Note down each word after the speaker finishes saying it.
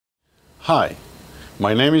Hi,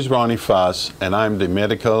 my name is Ronnie Fass, and I'm the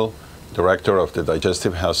Medical Director of the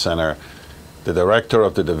Digestive Health Center, the Director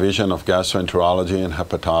of the Division of Gastroenterology and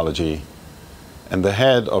Hepatology, and the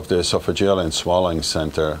head of the Esophageal and Swallowing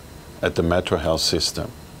Center at the MetroHealth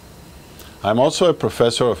system. I'm also a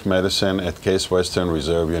professor of medicine at Case Western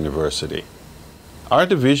Reserve University. Our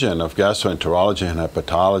Division of Gastroenterology and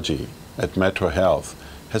Hepatology at MetroHealth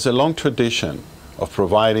has a long tradition of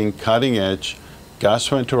providing cutting-edge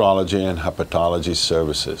gastroenterology and hepatology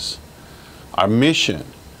services. Our mission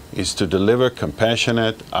is to deliver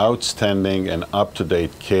compassionate, outstanding, and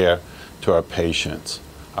up-to-date care to our patients.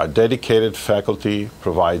 Our dedicated faculty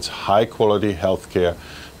provides high-quality health care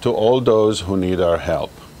to all those who need our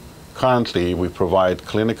help. Currently, we provide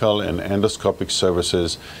clinical and endoscopic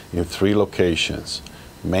services in 3 locations: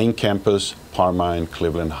 Main Campus, Parma, and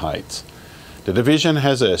Cleveland Heights. The division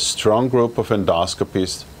has a strong group of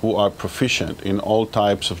endoscopists who are proficient in all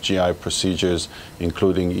types of GI procedures,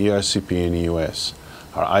 including ERCP and EUS.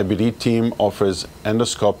 Our IBD team offers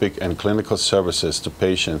endoscopic and clinical services to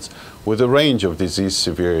patients with a range of disease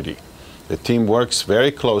severity. The team works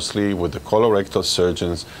very closely with the colorectal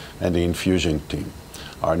surgeons and the infusion team.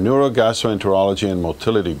 Our neurogastroenterology and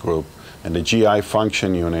motility group and the GI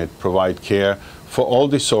function unit provide care for all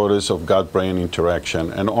disorders of gut-brain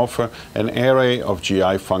interaction and offer an array of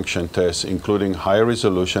GI function tests, including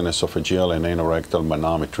high-resolution esophageal and anorectal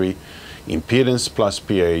manometry, impedance plus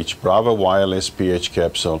pH, Brava wireless pH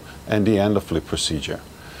capsule, and the end-of-lip procedure.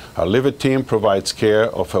 Our liver team provides care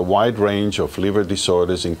of a wide range of liver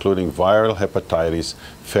disorders, including viral hepatitis,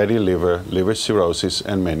 fatty liver, liver cirrhosis,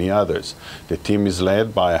 and many others. The team is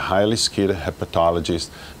led by a highly skilled hepatologist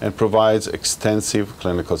and provides extensive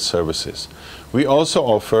clinical services. We also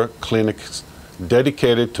offer clinics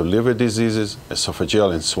dedicated to liver diseases,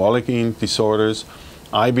 esophageal and swallowing disorders,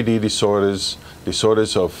 IBD disorders,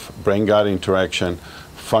 disorders of brain-gut interaction,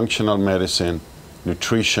 functional medicine,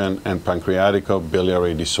 nutrition, and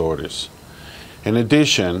pancreatico-biliary disorders. In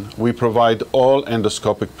addition, we provide all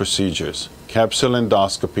endoscopic procedures: capsule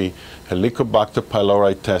endoscopy, Helicobacter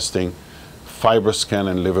pylori testing, FibroScan,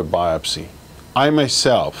 and liver biopsy. I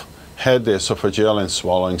myself head the Esophageal and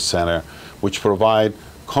Swallowing Center, which provide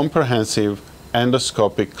comprehensive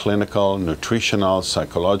endoscopic, clinical, nutritional,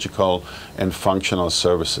 psychological, and functional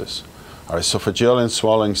services. Our Esophageal and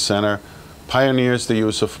Swallowing Center pioneers the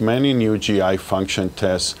use of many new GI function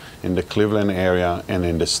tests in the Cleveland area and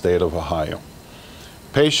in the state of Ohio.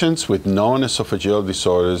 Patients with known esophageal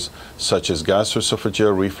disorders such as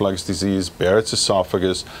gastroesophageal reflux disease, Barrett's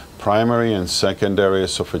esophagus, primary and secondary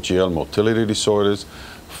esophageal motility disorders,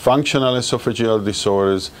 functional esophageal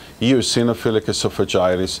disorders, eosinophilic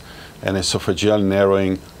esophagitis, and esophageal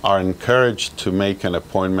narrowing are encouraged to make an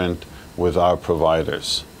appointment with our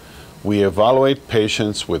providers. We evaluate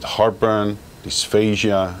patients with heartburn,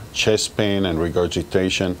 dysphagia, chest pain, and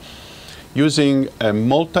regurgitation using a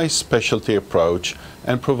multi-specialty approach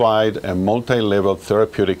and provide a multi-level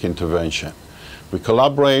therapeutic intervention. We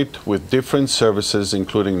collaborate with different services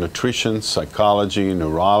including nutrition, psychology,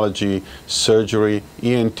 neurology, surgery,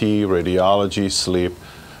 ENT, radiology, sleep,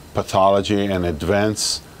 pathology, and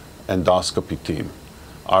advanced endoscopy team.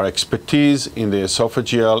 Our expertise in the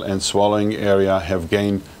esophageal and swallowing area have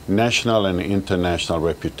gained national and international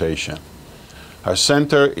reputation. Our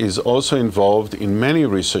center is also involved in many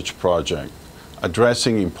research projects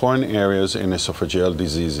addressing important areas in esophageal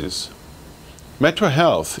diseases.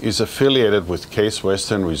 MetroHealth is affiliated with Case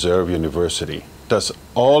Western Reserve University. Thus,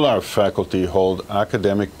 all our faculty hold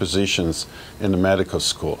academic positions in the medical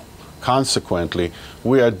school. Consequently,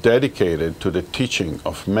 we are dedicated to the teaching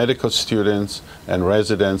of medical students and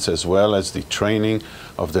residents as well as the training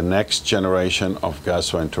of the next generation of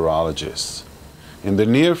gastroenterologists. In the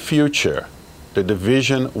near future, the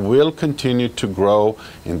division will continue to grow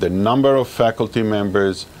in the number of faculty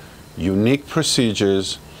members, unique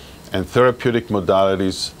procedures, and therapeutic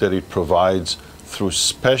modalities that it provides through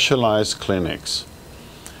specialized clinics.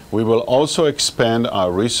 We will also expand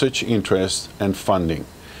our research interests and funding.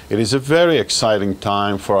 It is a very exciting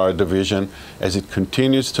time for our division as it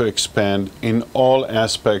continues to expand in all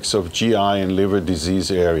aspects of GI and liver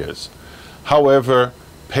disease areas. However,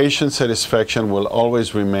 patient satisfaction will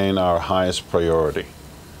always remain our highest priority.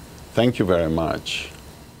 Thank you very much.